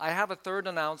I have a third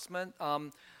announcement.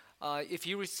 If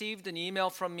you received an email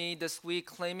from me this week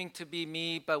claiming to be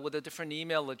me but with a different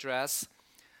email address,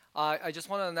 I just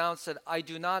want to announce that I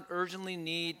do not urgently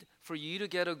need for you to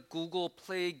get a Google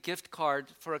Play gift card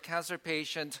for a cancer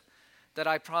patient that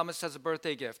I promised as a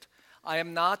birthday gift. I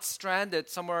am not stranded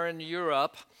somewhere in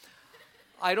Europe.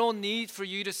 I don't need for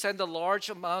you to send a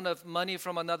large amount of money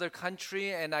from another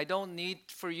country, and I don't need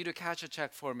for you to cash a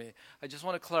check for me. I just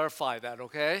want to clarify that,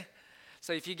 okay?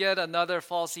 So if you get another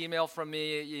false email from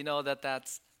me, you know that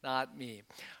that's not me.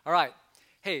 All right.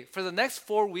 Hey, for the next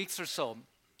 4 weeks or so,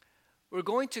 we're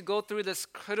going to go through this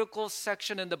critical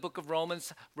section in the book of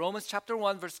Romans, Romans chapter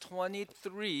 1, verse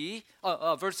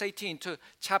 18 to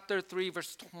chapter 3,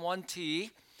 verse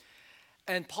 20.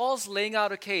 And Paul's laying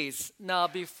out a case. Now,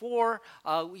 before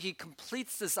he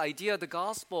completes this idea of the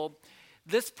gospel,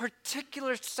 this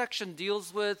particular section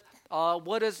deals with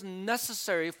what is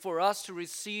necessary for us to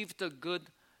receive the good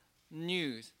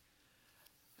news.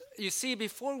 You see,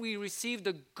 before we receive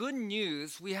the good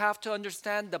news, we have to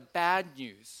understand the bad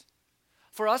news.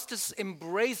 For us to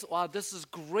embrace, wow, this is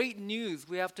great news,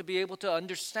 we have to be able to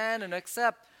understand and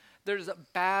accept there's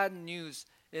bad news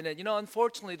in it. You know,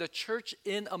 unfortunately, the church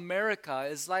in America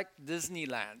is like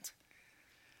Disneyland.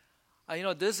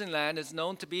 Disneyland is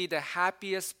known to be the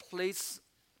happiest place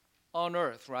on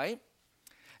earth, right?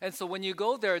 And so when you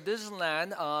go there,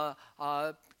 Disneyland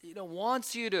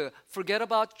wants you to forget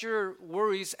about your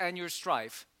worries and your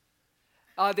strife.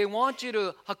 They want you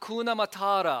to Hakuna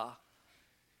Matata.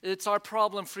 It's our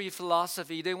problem-free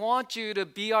philosophy. They want you to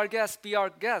be our guest,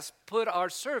 put our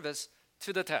service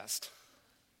to the test.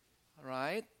 All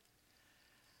right?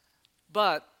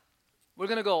 But we're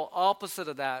going to go opposite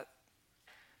of that.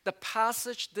 The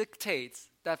passage dictates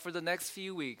that for the next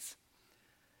few weeks,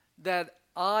 that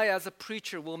I, as a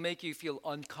preacher, will make you feel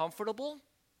uncomfortable,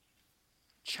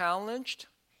 challenged,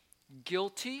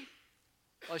 guilty,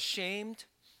 ashamed,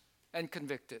 and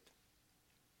convicted.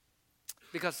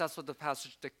 Because that's what the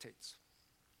passage dictates.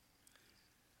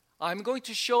 I'm going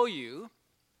to show you,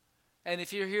 and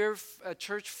if you're here at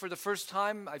church for the first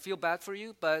time, I feel bad for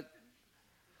you, but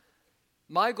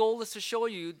my goal is to show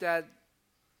you that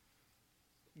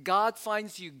God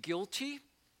finds you guilty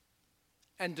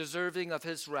and deserving of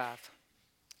His wrath.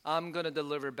 I'm going to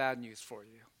deliver bad news for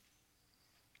you.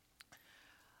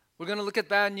 We're going to look at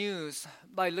bad news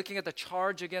by looking at the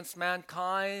charge against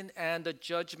mankind and the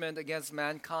judgment against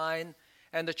mankind.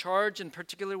 And the charge in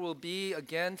particular will be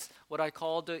against what I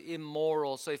call the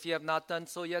immoral. So if you have not done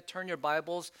so yet, turn your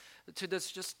Bibles to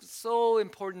this just so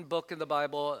important book in the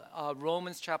Bible,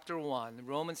 Romans chapter 1.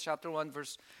 Romans chapter 1,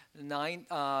 verse 9,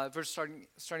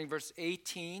 starting verse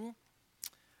 18.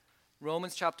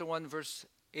 Romans chapter 1, verse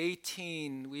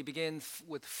 18. We begin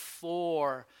with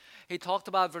 4. He talked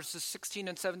about verses 16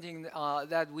 and 17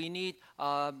 that we need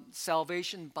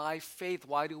salvation by faith.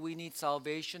 Why do we need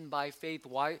salvation by faith?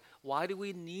 Why do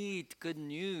we need good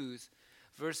news?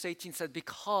 Verse 18 said,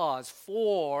 because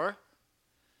for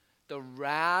the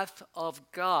wrath of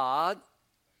God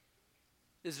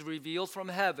is revealed from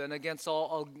heaven against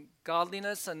all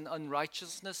ungodliness and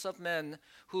unrighteousness of men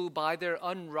who by their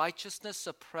unrighteousness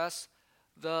suppress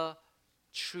the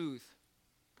truth.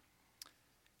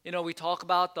 You know, we talk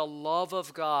about the love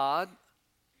of God,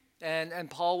 and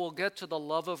Paul will get to the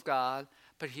love of God,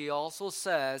 but he also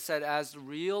says that as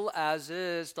real as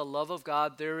is the love of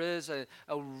God, there is a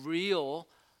real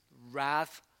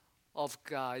wrath of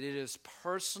God. It is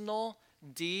personal,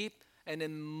 deep, and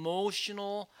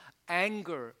emotional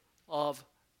anger of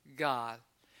God.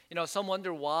 You know, some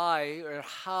wonder why or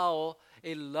how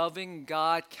a loving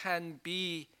God can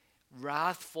be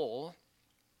wrathful.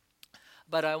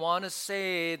 But I want to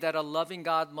say that a loving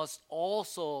God must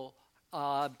also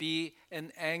be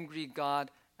an angry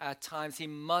God at times. He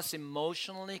must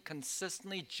emotionally,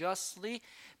 consistently, justly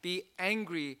be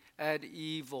angry at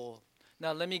evil.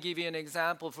 Now, let me give you an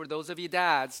example for those of you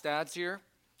dads here,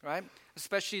 right?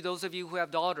 Especially those of you who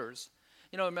have daughters.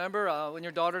 You know, remember when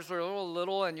your daughters were a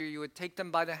little and you would take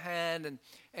them by the hand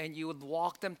and you would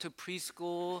walk them to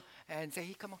preschool and say,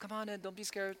 hey, come on in, don't be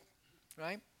scared,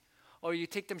 right? Or you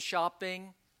take them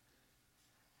shopping,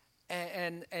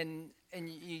 and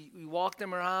you walk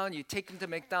them around, you take them to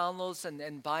McDonald's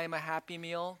and buy them a Happy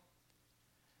Meal.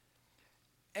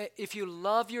 If you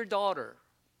love your daughter,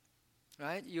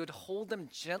 right, you would hold them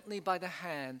gently by the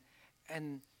hand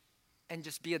and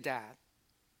just be a dad.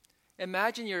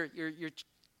 Imagine you're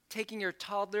taking your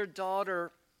toddler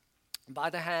daughter by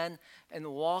the hand and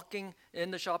walking in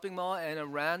the shopping mall, and a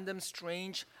random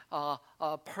strange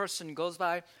person goes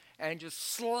by and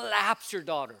just slaps your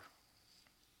daughter.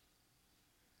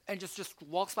 And just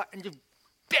walks by and just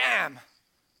bam!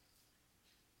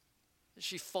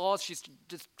 she falls, she's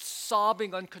just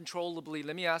sobbing uncontrollably.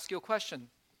 Let me ask you a question.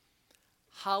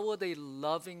 How would a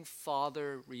loving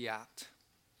father react?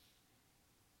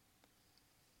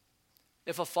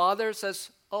 If a father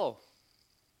says, oh,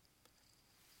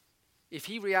 if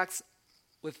he reacts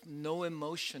with no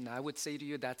emotion, I would say to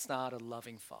you, that's not a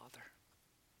loving father.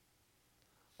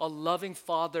 A loving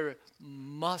father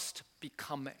must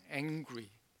become angry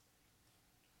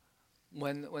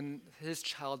when his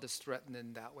child is threatened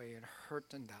in that way and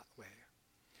hurt in that way.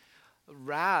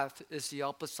 Wrath is the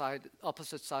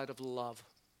opposite side of love.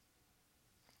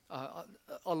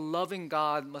 A loving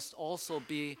God must also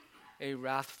be a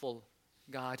wrathful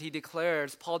God.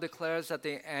 Paul declares that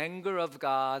the anger of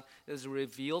God is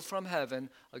revealed from heaven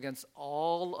against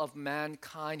all of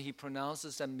mankind. He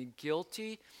pronounces them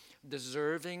guilty,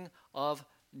 deserving of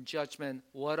judgment.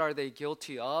 What are they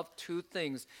guilty of? Two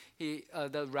things.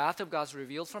 The wrath of God is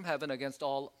revealed from heaven against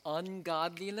all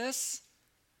ungodliness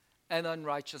and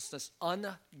unrighteousness.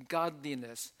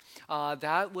 Ungodliness.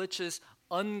 That which is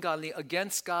ungodly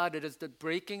against God, it is the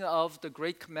breaking of the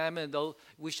great commandment, though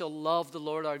we shall love the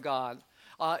Lord our God.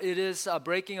 It is a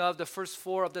breaking of the first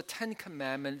four of the 10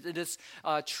 commandments. It is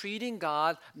treating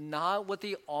God not with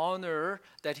the honor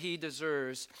that he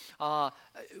deserves. Not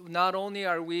only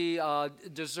are we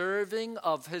deserving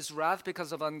of his wrath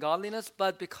because of ungodliness,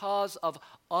 but because of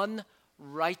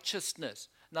unrighteousness.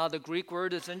 Now, the Greek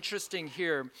word is interesting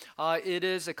here. It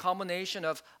is a combination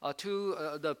of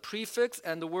the prefix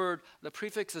and the word. The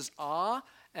prefix is a,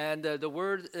 and the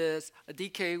word is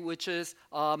abdicate, which is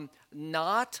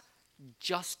not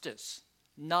justice.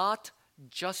 Not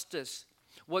justice.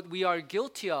 What we are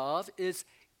guilty of is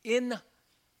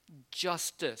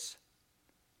injustice.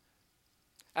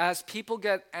 As people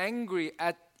get angry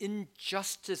at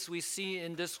injustice we see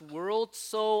in this world,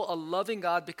 so a loving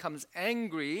God becomes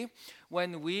angry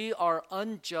when we are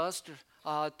unjust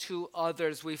to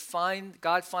others.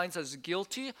 God finds us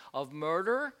guilty of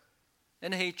murder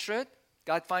and hatred.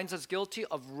 God finds us guilty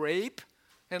of rape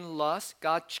and lust.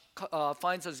 God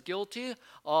finds us guilty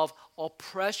of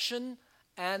oppression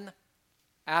and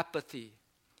apathy.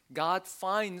 God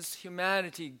finds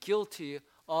humanity guilty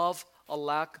of a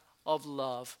lack of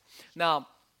love. Now,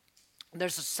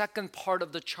 there's a second part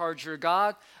of the charge here.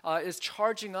 God is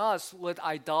charging us with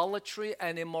idolatry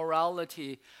and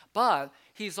immorality, but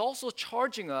he's also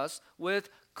charging us with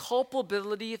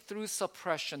culpability through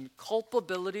suppression.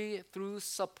 Culpability through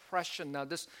suppression. Now,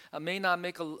 this may not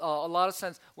make a lot of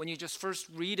sense when you just first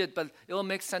read it, but it'll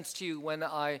make sense to you when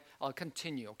I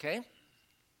continue, okay?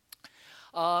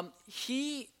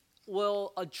 He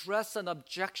will address an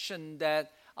objection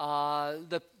that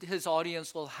his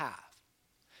audience will have.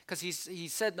 Because he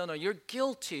said, no, you're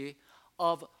guilty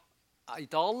of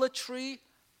idolatry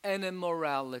and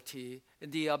immorality.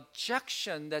 And the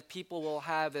objection that people will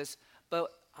have is, but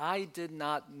I did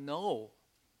not know.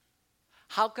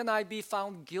 How can I be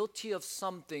found guilty of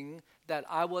something that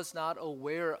I was not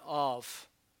aware of?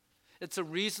 It's a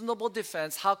reasonable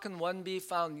defense. How can one be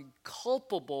found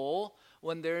culpable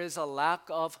when there is a lack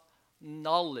of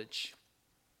knowledge?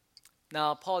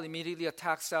 Now, Paul immediately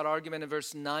attacks that argument in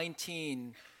verse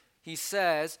 19. He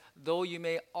says, though you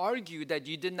may argue that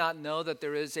you did not know that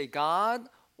there is a God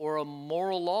or a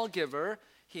moral lawgiver,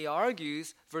 he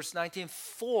argues, verse 19,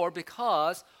 for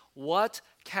because what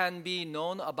can be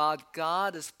known about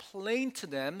God is plain to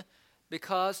them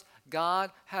because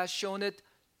God has shown it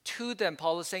to them.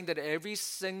 Paul is saying that every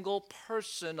single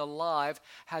person alive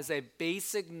has a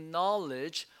basic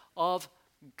knowledge of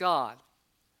God.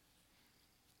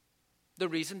 The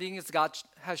reason being is God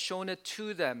has shown it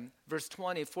to them. Verse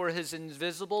 20, for his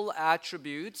invisible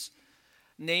attributes,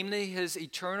 namely his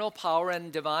eternal power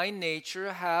and divine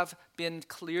nature, have been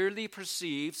clearly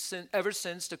perceived ever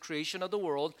since the creation of the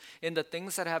world in the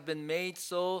things that have been made,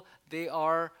 so they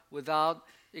are without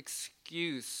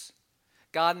excuse.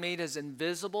 God made his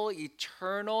invisible,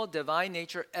 eternal, divine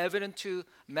nature evident to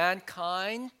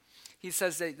mankind. He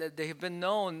says that they have been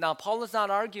known. Now, Paul is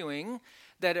not arguing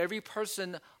that every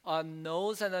person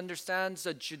knows and understands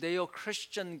the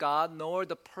Judeo-Christian God, nor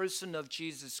the person of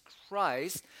Jesus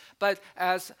Christ. But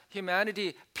as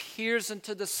humanity peers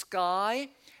into the sky,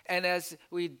 and as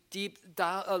we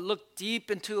look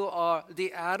deep into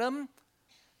the atom,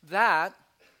 that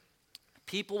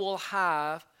people will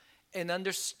have an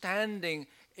understanding,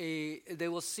 they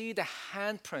will see the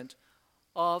handprint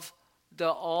of the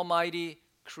Almighty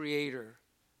Creator.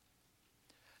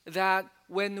 That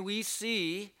when we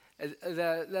see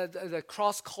the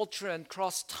cross-culture and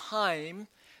cross-time,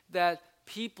 that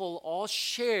people all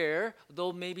share,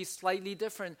 though maybe slightly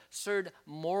different, certain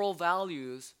moral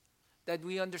values, that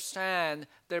we understand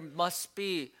there must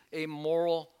be a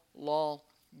moral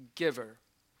lawgiver.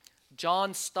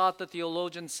 John Stott, the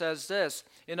theologian, says this.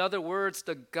 In other words,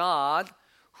 the God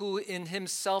who in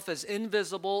himself is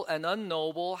invisible and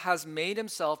unknowable has made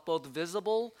himself both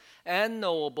visible and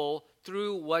knowable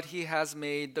through what he has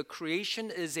made. The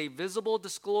creation is a visible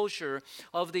disclosure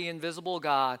of the invisible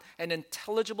God, an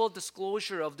intelligible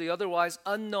disclosure of the otherwise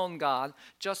unknown God.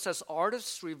 Just as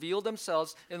artists reveal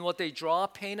themselves in what they draw,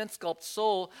 paint, and sculpt,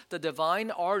 so the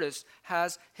divine artist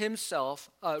has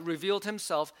himself revealed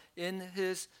himself in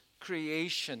his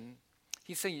creation.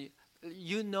 He's saying,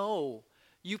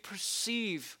 you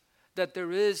perceive that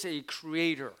there is a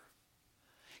creator.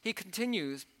 He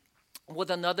continues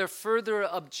with another further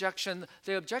objection.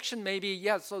 The objection may be,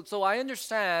 so I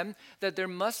understand that there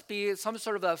must be some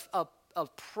sort of a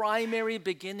primary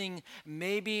beginning,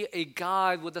 maybe a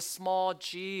God with a small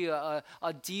g, a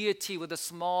deity with a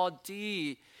small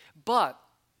d. But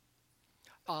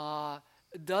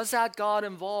does that God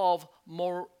involve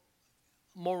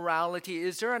morality?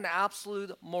 Is there an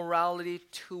absolute morality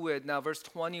to it? Now, verse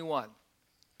 21.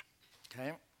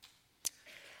 Okay.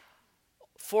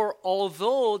 For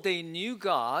although they knew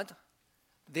God,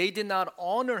 they did not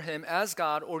honor him as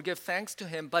God or give thanks to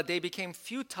him, but they became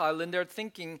futile in their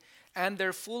thinking, and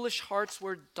their foolish hearts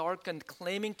were darkened.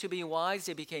 Claiming to be wise,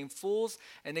 they became fools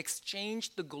and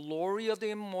exchanged the glory of the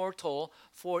immortal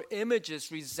for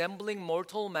images resembling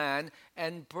mortal man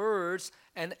and birds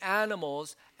and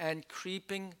animals and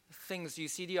creeping things. You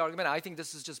see the argument? I think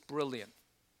this is just brilliant.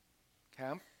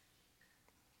 Okay?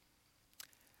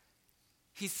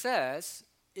 He says,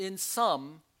 in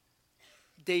sum,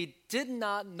 they did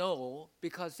not know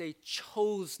because they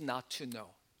chose not to know.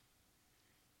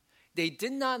 They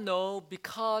did not know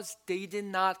because they did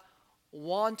not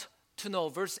want to know.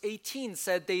 Verse 18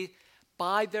 said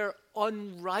by their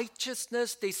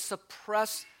unrighteousness, they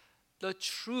suppress the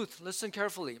truth. Listen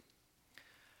carefully.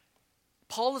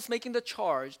 Paul is making the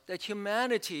charge that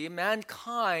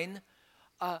mankind,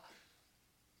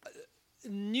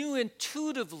 knew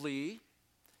intuitively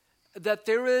that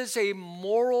there is a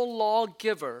moral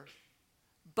lawgiver,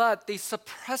 but they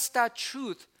suppressed that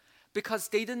truth because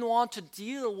they didn't want to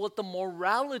deal with the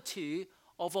morality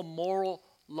of a moral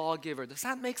lawgiver. Does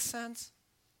that make sense?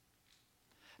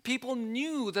 People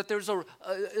knew that there's a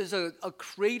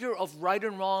creator of right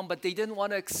and wrong, but they didn't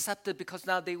want to accept it because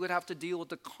now they would have to deal with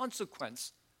the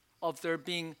consequence of their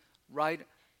being right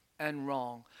and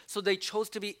wrong. So they chose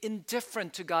to be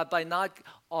indifferent to God by not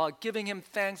giving him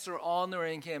thanks or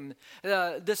honoring him.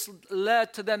 This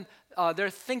led to them, their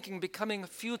thinking becoming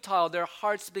futile, their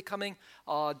hearts becoming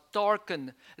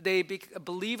darkened. They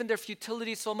believe in their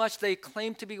futility so much they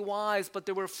claim to be wise, but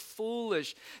they were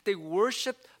foolish. They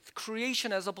worshiped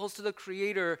creation as opposed to the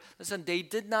Creator. Listen, they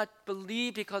did not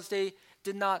believe because they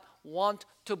did not want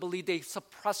to believe. They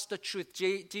suppressed the truth.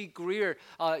 J.D. Greer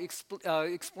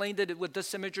explained it with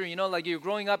this imagery. You know, like you're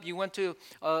growing up, you went to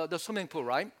the swimming pool,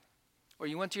 right? Or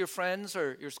you went to your friends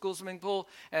or your school swimming pool,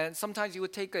 and sometimes you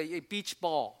would take a beach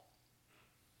ball,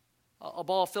 a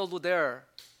ball filled with air,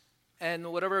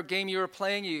 and whatever game you were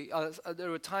playing, there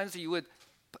were times that you would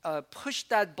push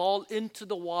that ball into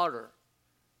the water.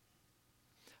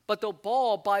 But the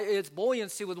ball, by its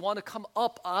buoyancy, would want to come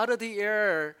up out of the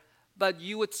air, but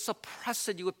you would suppress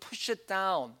it, you would push it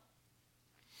down.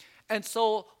 And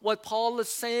so what Paul is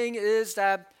saying is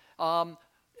that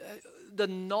the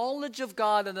knowledge of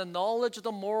God and the knowledge of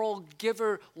the moral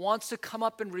giver wants to come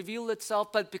up and reveal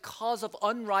itself, but because of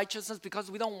unrighteousness,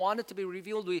 because we don't want it to be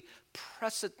revealed, we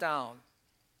press it down.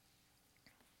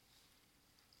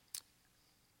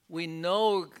 We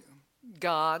know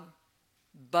God,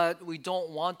 but we don't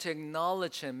want to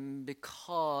acknowledge him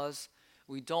because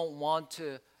we don't want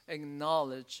to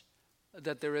acknowledge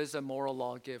that there is a moral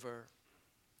lawgiver.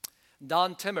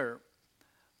 Don Timmer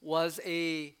was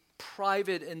a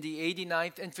private in the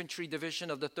 89th Infantry Division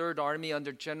of the 3rd Army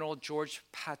under General George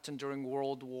Patton during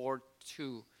World War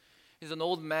II. He's an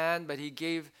old man, but he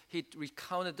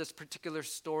recounted this particular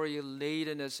story late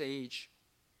in his age.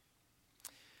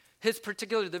 His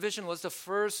particular division was the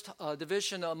first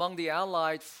division among the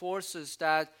Allied forces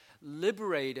that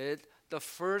liberated the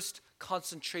first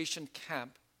concentration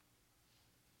camp.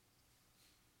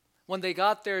 When they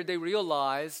got there, they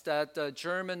realized that the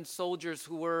German soldiers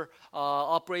who were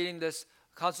operating this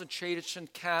concentration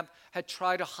camp had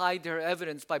tried to hide their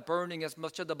evidence by burning as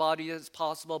much of the body as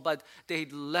possible, but they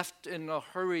left in a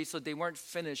hurry, so they weren't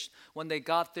finished. When they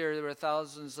got there, there were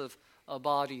thousands of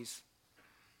bodies.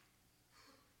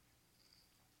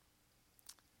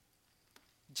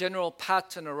 General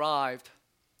Patton arrived.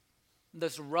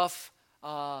 This rough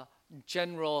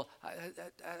general,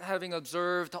 having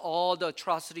observed all the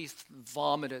atrocities,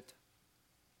 vomited.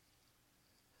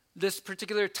 This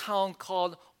particular town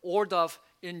called Ordorf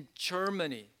in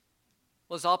Germany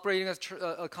was operating as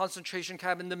a concentration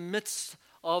camp in the midst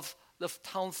of the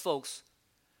town folks.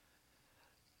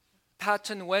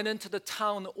 Patton went into the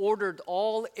town, ordered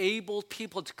all able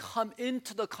people to come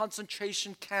into the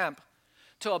concentration camp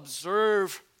to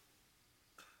observe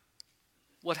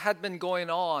what had been going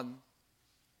on.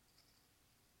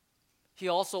 He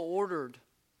also ordered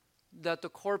that the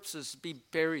corpses be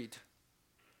buried.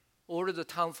 Ordered the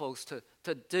town folks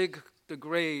to dig the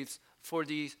graves for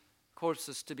these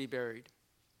corpses to be buried.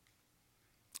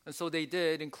 And so they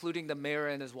did, including the mayor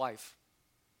and his wife.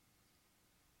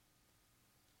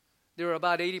 They were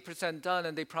about 80% done,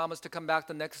 and they promised to come back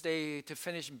the next day to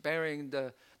finish burying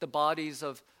the bodies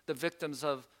of the victims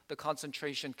of the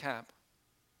concentration camp.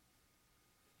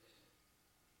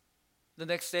 The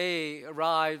next day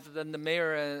arrived, and the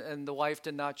mayor and the wife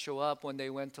did not show up. When they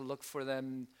went to look for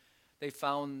them, they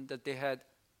found that they had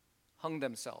hung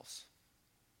themselves.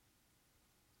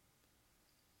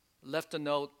 Left a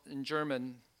note in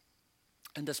German,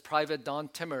 and this private Don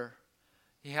Timmer,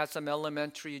 he had some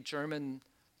elementary German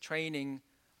training,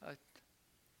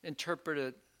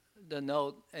 interpreted the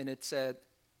note, and it said,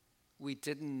 "We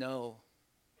didn't know,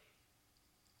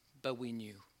 but we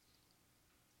knew."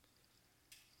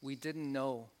 We didn't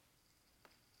know,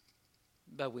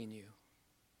 but we knew.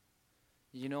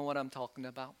 You know what I'm talking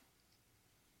about?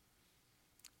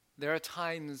 There are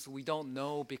times we don't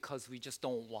know because we just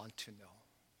don't want to know.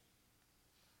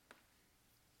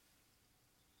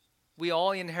 We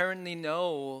all inherently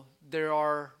know there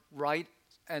are right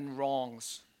and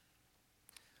wrongs.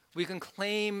 We can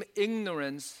claim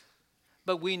ignorance,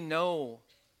 but we know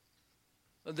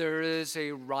there is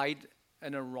a right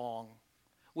and a wrong.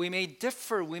 We may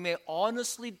differ, we may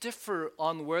honestly differ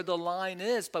on where the line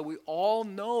is, but we all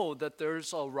know that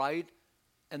there's a right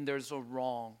and there's a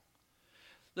wrong.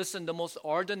 Listen, the most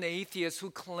ardent atheists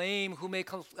who may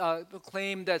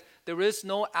claim that there is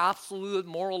no absolute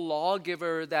moral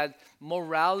lawgiver, that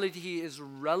morality is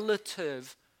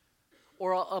relative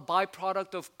or a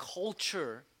byproduct of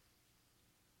culture.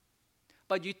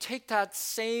 But you take that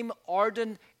same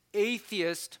ardent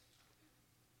atheist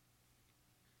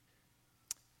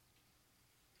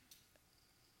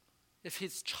if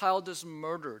his child is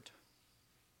murdered,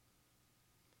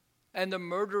 and the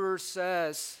murderer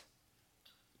says,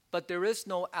 "But there is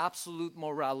no absolute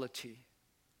morality,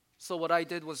 so what I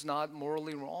did was not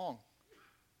morally wrong.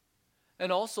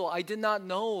 And also, I did not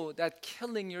know that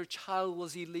killing your child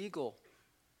was illegal,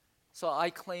 so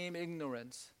I claim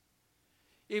ignorance."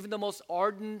 Even the most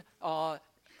ardent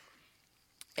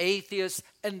atheist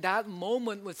in that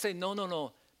moment would say,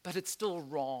 no, but it's still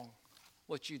wrong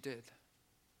what you did.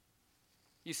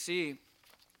 You see,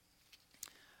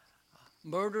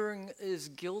 murdering is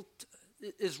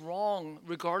wrong,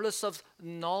 regardless of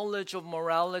knowledge of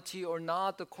morality or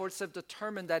not. The courts have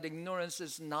determined that ignorance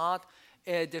is not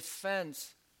a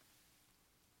defense.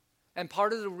 And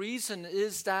part of the reason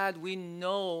is that we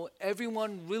know,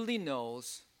 everyone really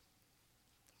knows,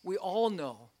 we all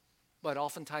know, but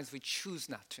oftentimes we choose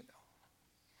not to know.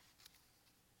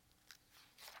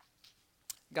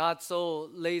 God so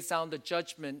lays down the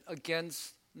judgment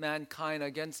against mankind,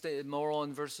 against the immoral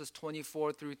in verses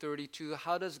 24 through 32.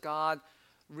 How does God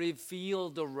reveal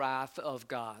the wrath of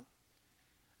God?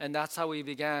 And that's how we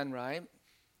began, right?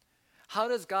 How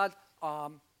does God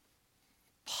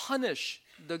punish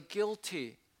the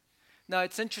guilty? Now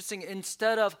it's interesting,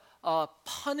 instead of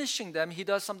punishing them, he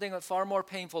does something far more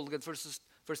painful. Look at verse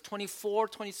 24,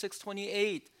 26,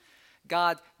 28.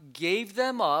 God gave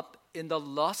them up in the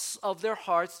lusts of their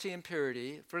hearts to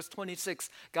impurity. Verse 26,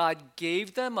 God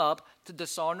gave them up to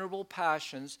dishonorable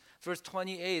passions. Verse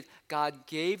 28, God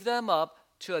gave them up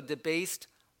to a debased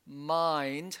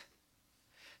mind.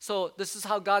 So this is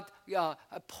how God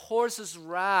pours his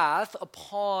wrath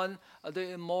upon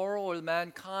the immoral or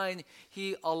mankind.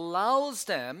 He allows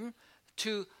them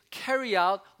to carry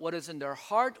out what is in their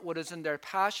heart, what is in their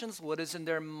passions, what is in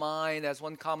their mind. As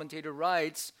one commentator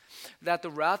writes, that the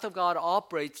wrath of God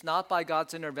operates not by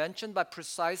God's intervention, but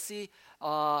precisely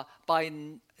by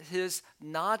his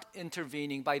not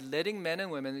intervening, by letting men and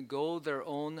women go their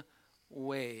own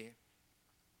way.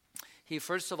 He,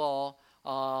 first of all,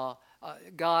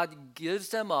 God gives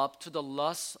them up to the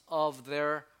lusts of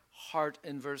their heart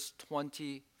in verse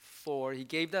 24. He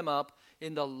gave them up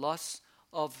in the lusts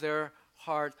of their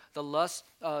heart. The lust,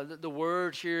 the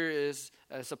word here is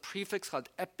a prefix called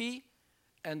epi,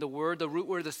 and the root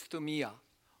word is thumia.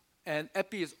 And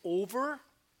epi is over,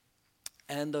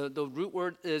 And the root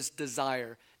word is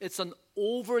desire. It's an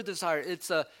over desire.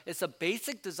 It's a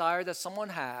basic desire that someone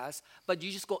has, but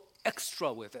you just go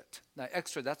extra with it. Now,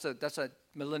 extra, that's a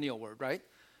millennial word, right?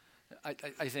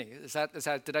 I think. Is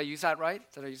that did I use that right?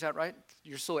 Did I use that right?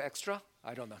 You're so extra?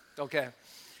 I don't know. Okay.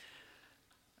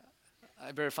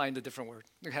 I better find a different word.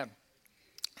 Okay.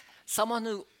 Someone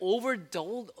who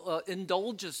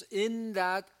indulges in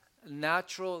that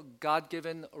natural,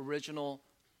 God-given, original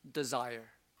desire.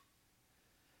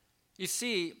 You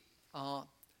see,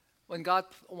 when God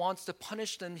wants to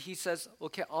punish them, he says,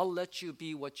 okay, I'll let you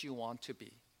be what you want to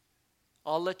be.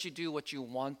 I'll let you do what you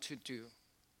want to do.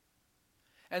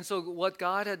 And so what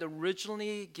God had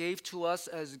originally gave to us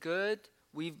as good,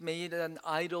 we've made an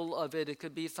idol of it. It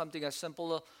could be something as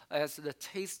simple as the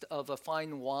taste of a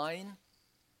fine wine,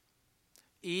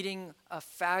 eating a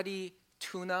fatty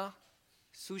tuna,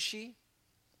 sushi.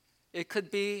 It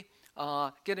could be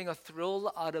getting a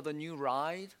thrill out of a new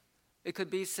ride. It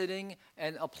could be sitting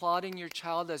and applauding your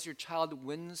child as your child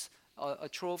wins a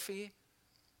trophy.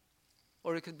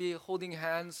 Or it could be holding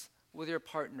hands with your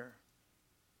partner.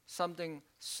 Something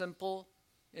simple,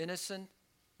 innocent,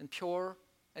 and pure,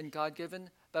 and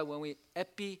God-given. But when we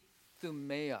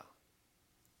epithumia,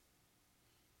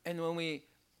 and when we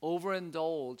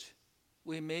overindulge,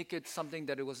 we make it something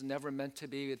that it was never meant to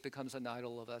be. It becomes an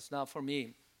idol of us. Now, for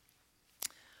me,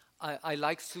 I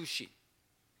like sushi.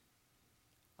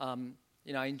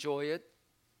 I enjoy it.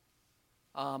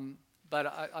 But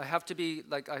I have to be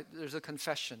there's a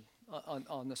confession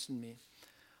on this in me.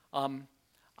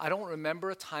 I don't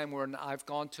remember a time when I've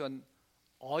gone to an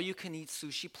all-you-can-eat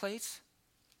sushi place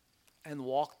and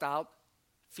walked out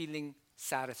feeling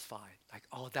satisfied. Like,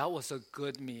 oh, that was a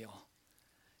good meal.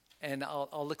 And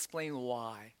I'll explain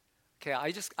why. Okay,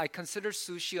 I consider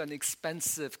sushi an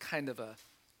expensive kind of a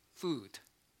food.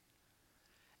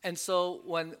 And so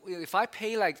if I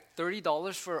pay like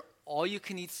 $30 for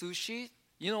all-you-can-eat sushi,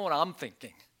 you know what I'm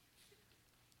thinking,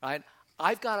 right?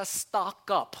 I've got to stock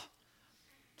up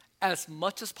as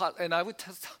much as possible. And I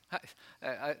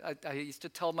used to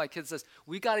tell my kids this,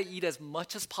 we got to eat as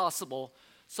much as possible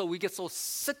so we get so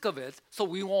sick of it so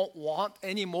we won't want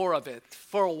any more of it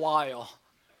for a while.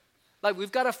 Like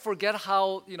we've got to forget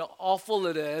how awful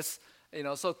it is,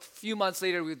 so a few months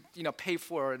later we pay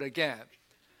for it again.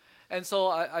 And so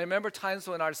I remember times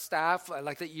when our staff,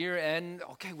 like the year end,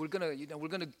 okay, we're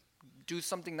gonna do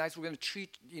something nice. We're gonna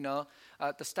treat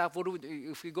the staff. What do we do?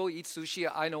 If we go eat sushi?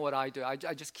 I know what I do. I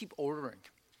just keep ordering.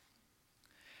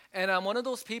 And I'm one of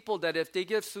those people that if they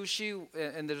give sushi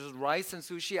and there's rice and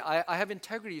sushi, I have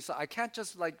integrity, so I can't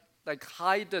just like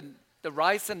hide the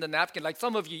rice and the napkin like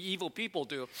some of you evil people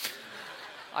do.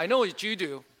 I know what you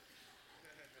do.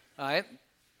 All right?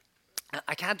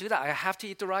 I can't do that. I have to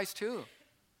eat the rice too.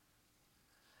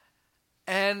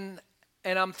 And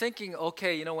I'm thinking,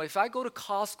 okay, if I go to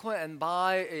Costco and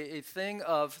buy a thing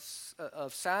of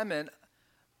salmon,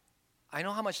 I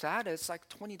know how much that is. It's like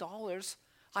 $20.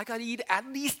 I got to eat at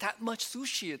least that much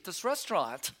sushi at this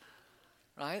restaurant,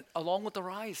 right? Along with the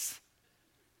rice.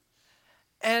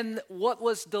 And what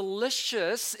was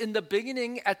delicious in the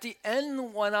beginning, at the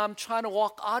end when I'm trying to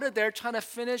walk out of there, trying to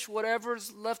finish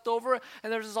whatever's left over,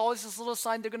 and there's always this little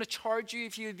sign, they're going to charge you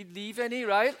if you leave any,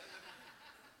 right?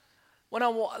 When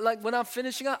I'm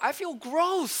finishing up, I feel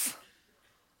gross.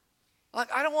 Like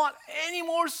I don't want any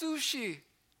more sushi.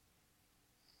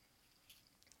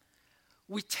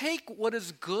 We take what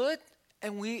is good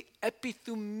and we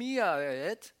epithumia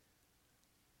it.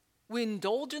 We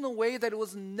indulge in a way that it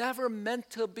was never meant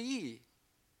to be.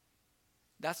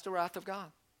 That's the wrath of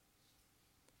God.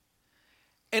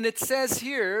 And it says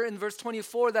here in verse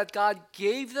 24 that God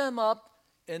gave them up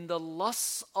in the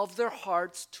lusts of their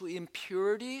hearts to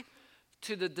impurity,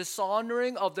 to the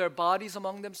dishonoring of their bodies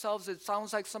among themselves. It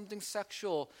sounds like something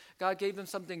sexual. God gave them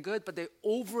something good, but they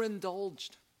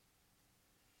overindulged.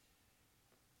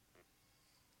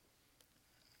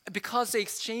 Because they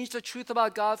exchanged the truth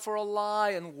about God for a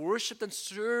lie and worshipped and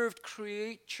served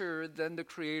creature than the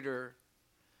Creator.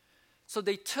 So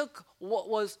they took what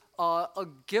was a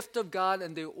gift of God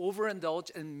and they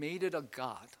overindulged and made it a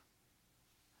God.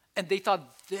 And they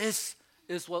thought, this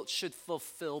is what should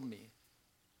fulfill me.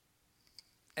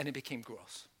 And it became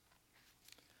gross.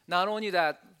 Not only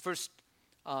that, verse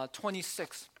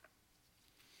 26.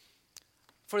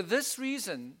 For this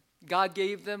reason, God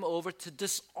gave them over to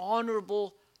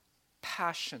dishonorable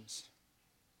passions.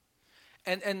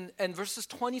 And verses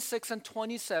 26 and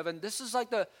 27, this is like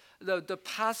the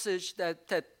passage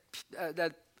that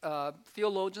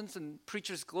theologians and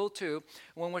preachers go to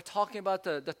when we're talking about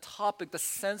the topic, the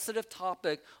sensitive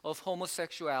topic of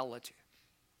homosexuality.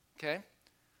 Okay?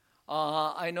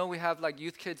 I know we have like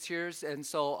youth kids here, and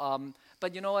so,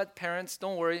 but you know what, parents,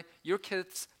 don't worry. Your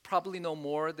kids probably know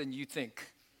more than you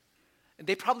think. And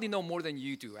they probably know more than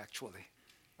you do, actually.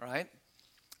 All right?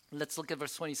 Let's look at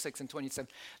verse 26 and 27.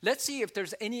 Let's see if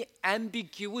there's any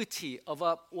ambiguity of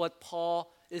what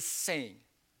Paul is saying.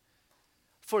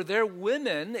 For their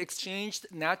women exchanged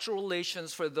natural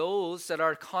relations for those that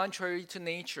are contrary to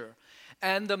nature.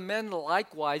 And the men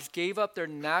likewise gave up their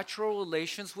natural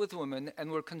relations with women and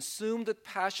were consumed with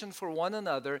passion for one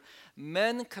another,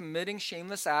 men committing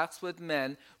shameless acts with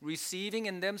men, receiving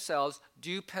in themselves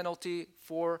due penalty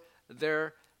for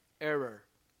their error.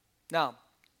 Now,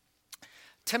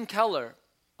 Tim Keller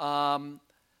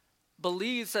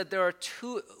believes that there are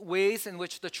two ways in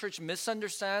which the church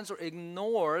misunderstands or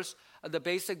ignores the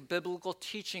basic biblical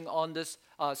teaching on this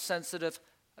sensitive,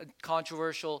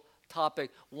 controversial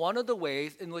topic. One of the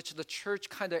ways in which the church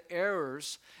kind of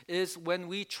errs is when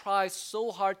we try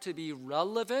so hard to be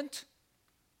relevant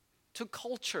to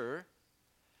culture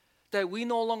that we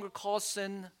no longer call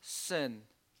sin, sin.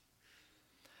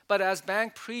 But as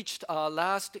Bang preached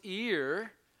last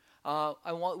year,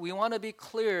 we want to be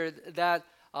clear that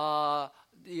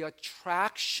the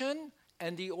attraction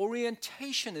and the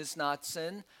orientation is not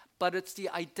sin, but it's the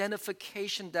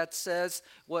identification that says,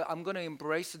 well, I'm going to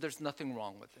embrace it, there's nothing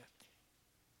wrong with it.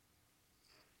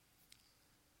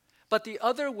 But the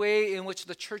other way in which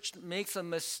the church makes a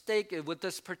mistake with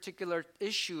this particular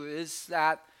issue is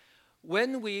that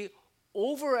when we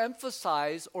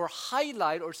overemphasize or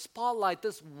highlight or spotlight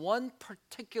this one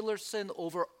particular sin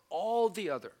over all the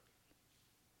other.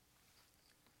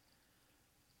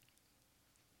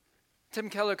 Tim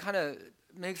Keller kind of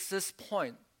makes this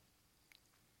point.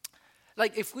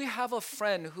 Like if we have a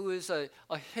friend who is a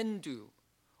Hindu,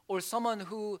 or someone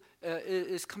who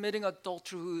is committing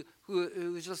adultery,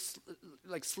 who is just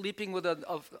like sleeping with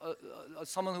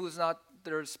someone who is not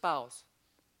their spouse,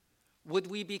 would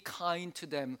we be kind to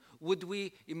them? Would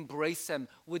we embrace them?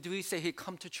 Would we say, hey,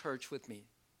 come to church with me?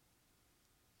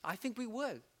 I think we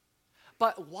would.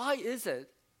 But why is it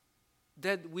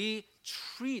that we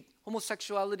treat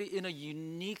homosexuality in a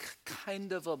unique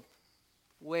kind of a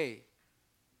way?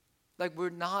 Like we're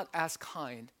not as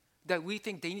kind, that we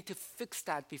think they need to fix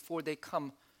that before they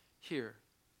come here.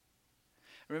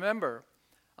 Remember,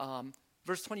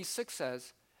 verse 26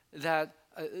 says that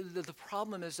the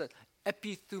problem is that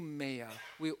epithumia,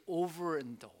 we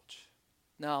overindulge.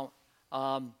 Now,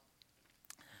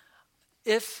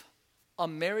 if a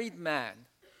married man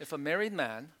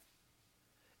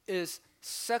is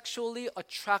sexually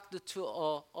attracted to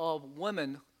a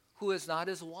woman who is not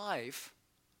his wife,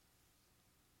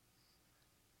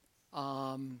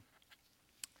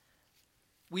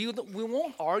 we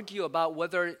won't argue about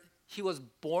whether he was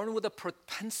born with a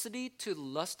propensity to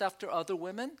lust after other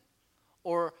women,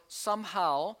 or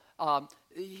somehow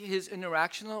his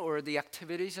interaction or the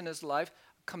activities in his life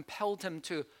compelled him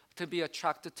to be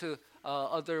attracted to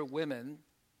other women.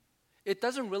 It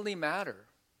doesn't really matter,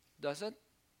 does it?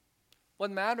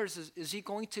 What matters is he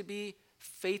going to be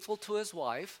faithful to his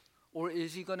wife, or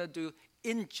is he going to do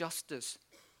injustice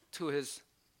to his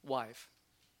wife?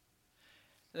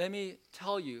 Let me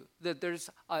tell you that there's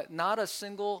not a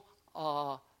single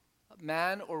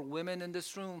man or woman in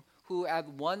this room who at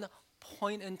one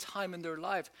point in time in their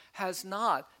life has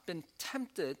not been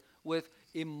tempted with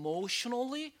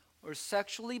emotionally or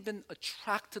sexually been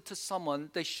attracted to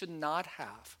someone they should not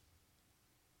have.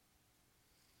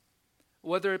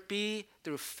 Whether it be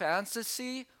through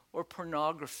fantasy or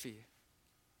pornography.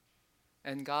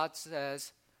 And God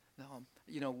says,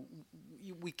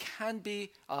 we can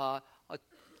be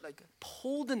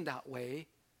pulled in that way,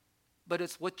 but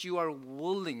it's what you are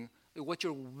willing, what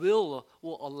your will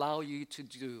allow you to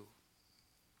do.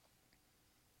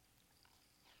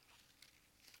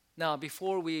 Now,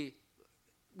 before we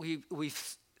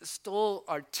still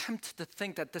are tempted to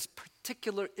think that this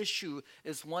particular issue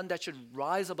is one that should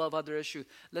rise above other issues,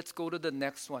 let's go to the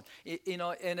next one.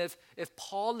 And if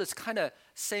Paul is kind of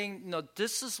saying,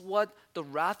 this is what the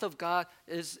wrath of God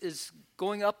is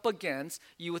going up against,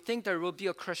 you would think there will be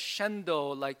a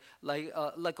crescendo, like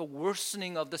a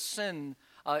worsening of the sin.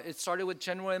 It started with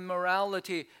general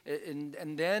immorality,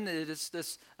 and then it is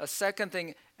this second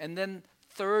thing, and then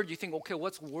third, you think, okay,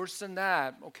 what's worse than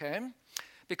that? Okay.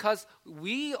 Because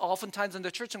we oftentimes in the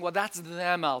church think, well, that's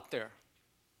them out there.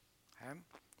 Okay?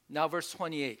 Now verse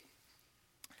 28.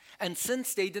 And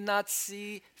since they did not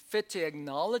see fit to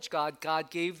acknowledge God,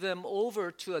 God gave them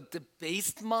over to a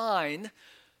debased mind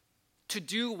to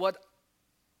do what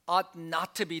ought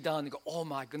not to be done. You go, oh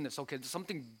my goodness, okay,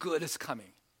 something good is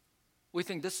coming. We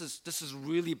think this is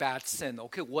really bad sin.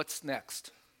 Okay, what's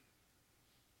next?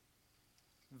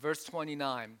 Verse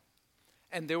 29.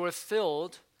 And they were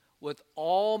filled with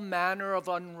all manner of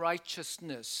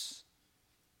unrighteousness,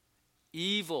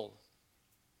 evil,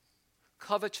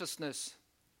 covetousness,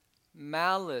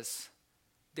 malice.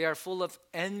 They are full of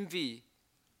envy,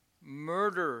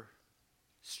 murder,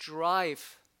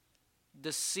 strife,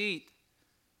 deceit,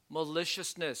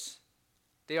 maliciousness.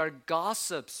 They are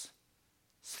gossips,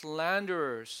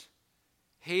 slanderers,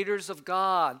 haters of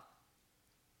God,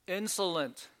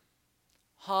 insolent,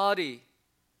 haughty,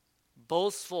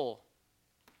 boastful,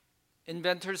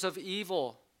 inventors of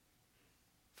evil.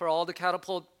 For all the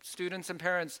catapult students and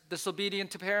parents,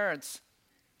 disobedient to parents,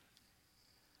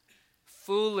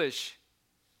 foolish,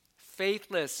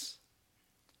 faithless,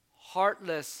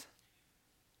 heartless,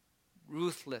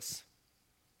 ruthless.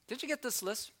 Did you get this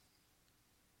list?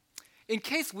 In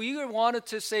case we wanted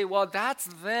to say, well, that's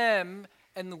them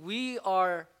and we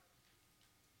are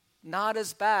not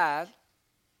as bad,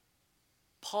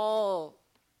 Paul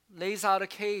lays out a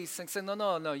case and says,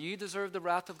 no, you deserve the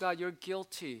wrath of God. You're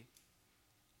guilty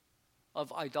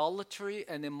of idolatry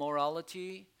and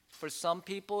immorality. For some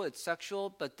people, it's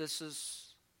sexual, but this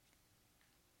is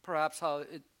perhaps how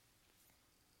it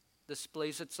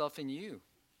displays itself in you.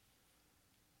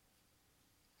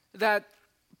 That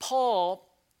Paul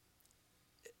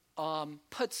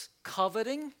puts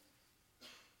coveting,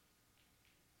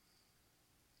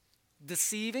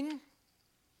 deceiving,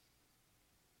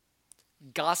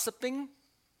 gossiping,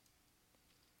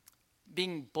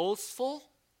 being boastful,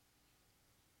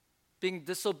 being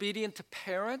disobedient to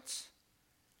parents,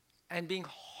 and being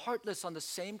heartless on the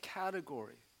same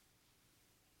category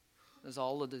as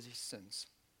all of these sins.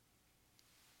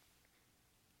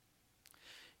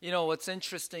 You know, what's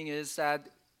interesting is that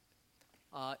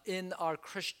in our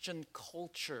Christian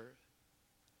culture,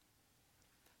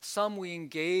 some we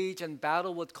engage and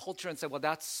battle with culture and say, well,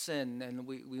 that's sin, and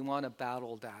we want to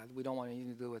battle that. We don't want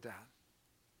anything to do with that.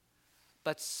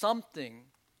 But something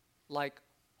like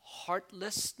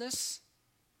heartlessness,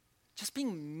 just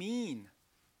being mean.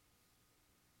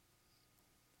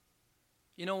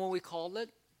 You know what we call it?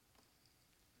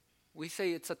 We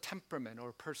say it's a temperament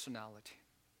or personality.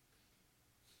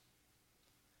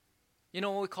 You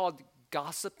know what we call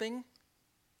gossiping?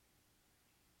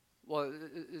 Well,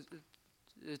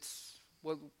 it's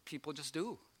what people just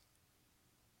do.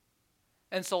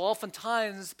 And so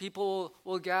oftentimes people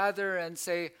will gather and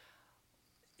say,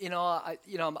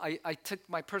 I took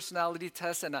my personality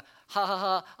test and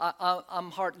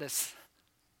I'm heartless.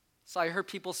 So I hurt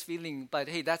people's feeling, but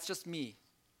hey, that's just me.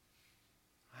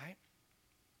 Right?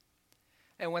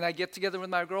 And when I get together with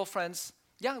my girlfriends,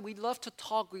 yeah, we love to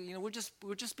talk.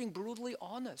 We're just being brutally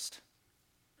honest.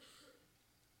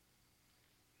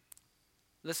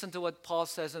 Listen to what Paul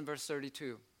says in verse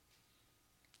 32.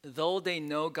 Though they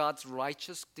know God's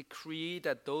righteous decree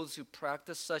that those who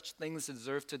practice such things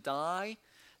deserve to die,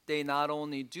 they not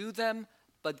only do them,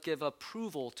 but give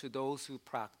approval to those who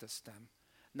practice them.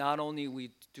 Not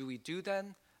only do we do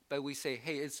them, but we say,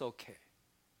 hey, it's okay.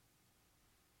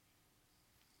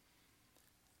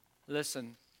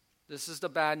 Listen, this is the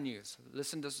bad news.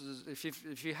 Listen,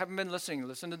 if you haven't been listening,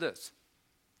 listen to this.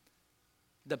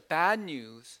 The bad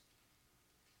news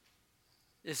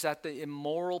is that the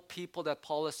immoral people that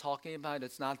Paul is talking about,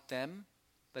 it's not them,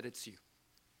 but it's you.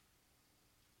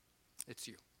 It's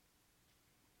you.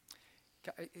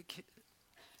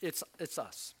 It's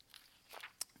us.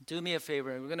 Do me a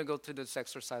favor. We're going to go through this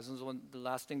exercise. This is the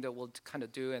last thing that we'll kind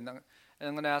of do. And I'm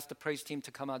going to ask the praise team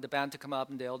to come out, the band to come up,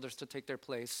 and the elders to take their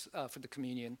place for the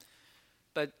communion.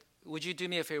 But would you do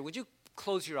me a favor? Would you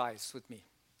close your eyes with me?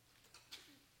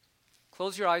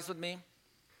 Close your eyes with me.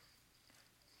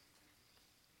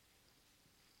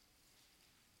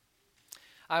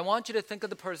 I want you to think of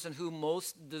the person who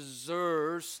most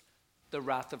deserves the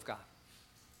wrath of God.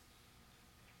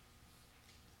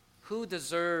 Who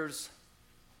deserves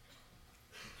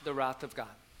the wrath of God?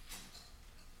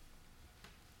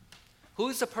 Who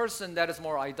is the person that is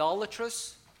more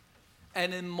idolatrous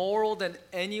and immoral than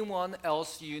anyone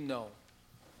else you know?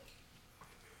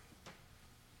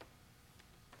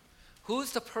 Who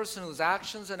is the person whose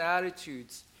actions and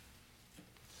attitudes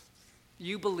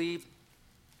you believe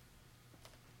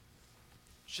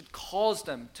should cause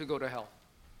them to go to hell?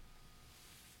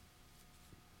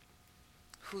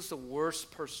 Who's the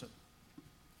worst person?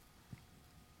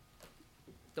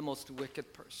 The most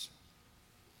wicked person?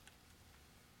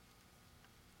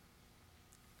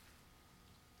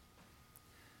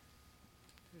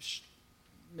 There's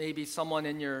maybe someone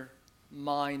in your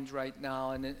mind right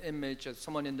now, an image of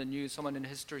someone in the news, someone in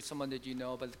history, someone that you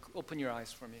know, but open your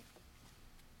eyes for me.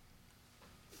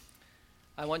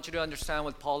 I want you to understand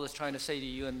what Paul is trying to say to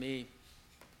you and me.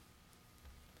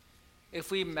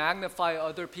 if we magnify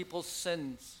other people's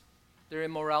sins, their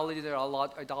immorality, their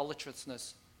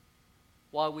idolatrousness,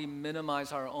 while we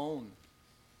minimize our own,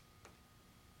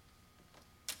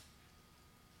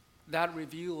 that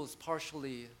reveals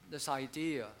partially this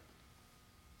idea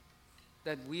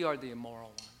that we are the immoral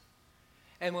one.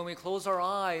 And when we close our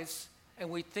eyes and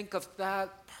we think of that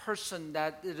person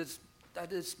that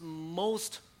is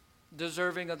most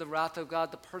deserving of the wrath of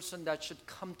God, the person that should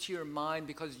come to your mind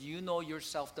because you know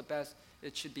yourself the best,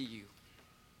 it should be you,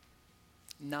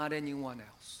 not anyone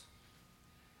else.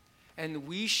 And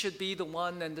we should be the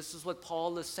one, and this is what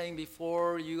Paul is saying,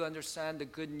 before you understand the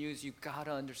good news, you've got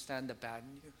to understand the bad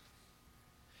news.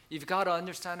 You've got to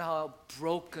understand how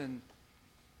broken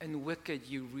and wicked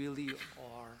you really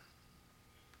are.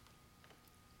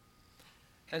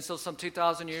 And so some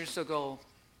 2,000 years ago,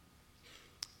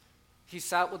 he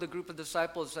sat with a group of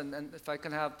disciples, and if I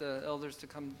can have the elders to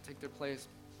come take their place.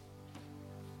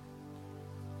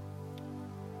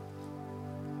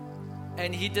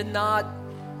 And he did not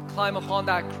climb upon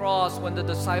that cross when the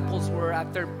disciples were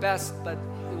at their best, but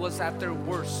it was at their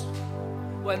worst.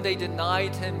 When they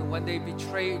denied him, when they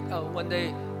betrayed, when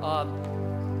they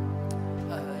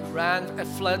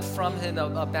fled from him,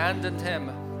 abandoned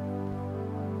him.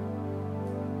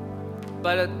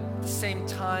 But at the same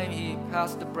time, he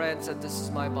passed the bread and said, "This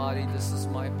is my body, this is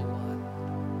my blood."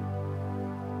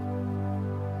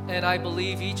 And I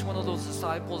believe each one of those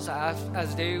disciples,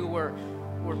 as they were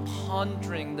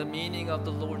pondering the meaning of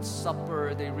the Lord's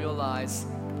Supper, they realized,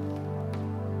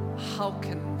 how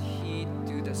can he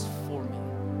do this for me?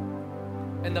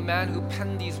 And the man who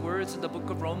penned these words in the book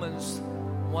of Romans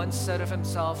once said of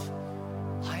himself,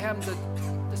 "I am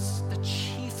the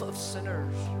chief of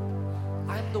sinners.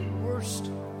 I am the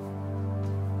worst."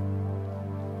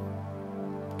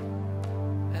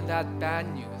 And that bad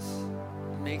news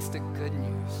makes the good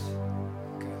news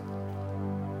good.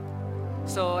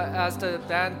 So as the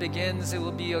band begins, it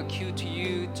will be a cue to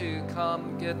you to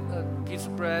come get a piece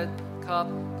of bread, cup,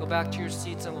 go back to your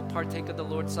seats, and we'll partake of the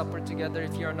Lord's Supper together.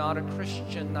 If you're not a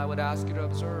Christian, I would ask you to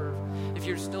observe. If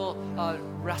you're still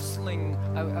wrestling,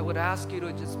 I would ask you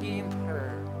to just be in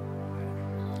prayer.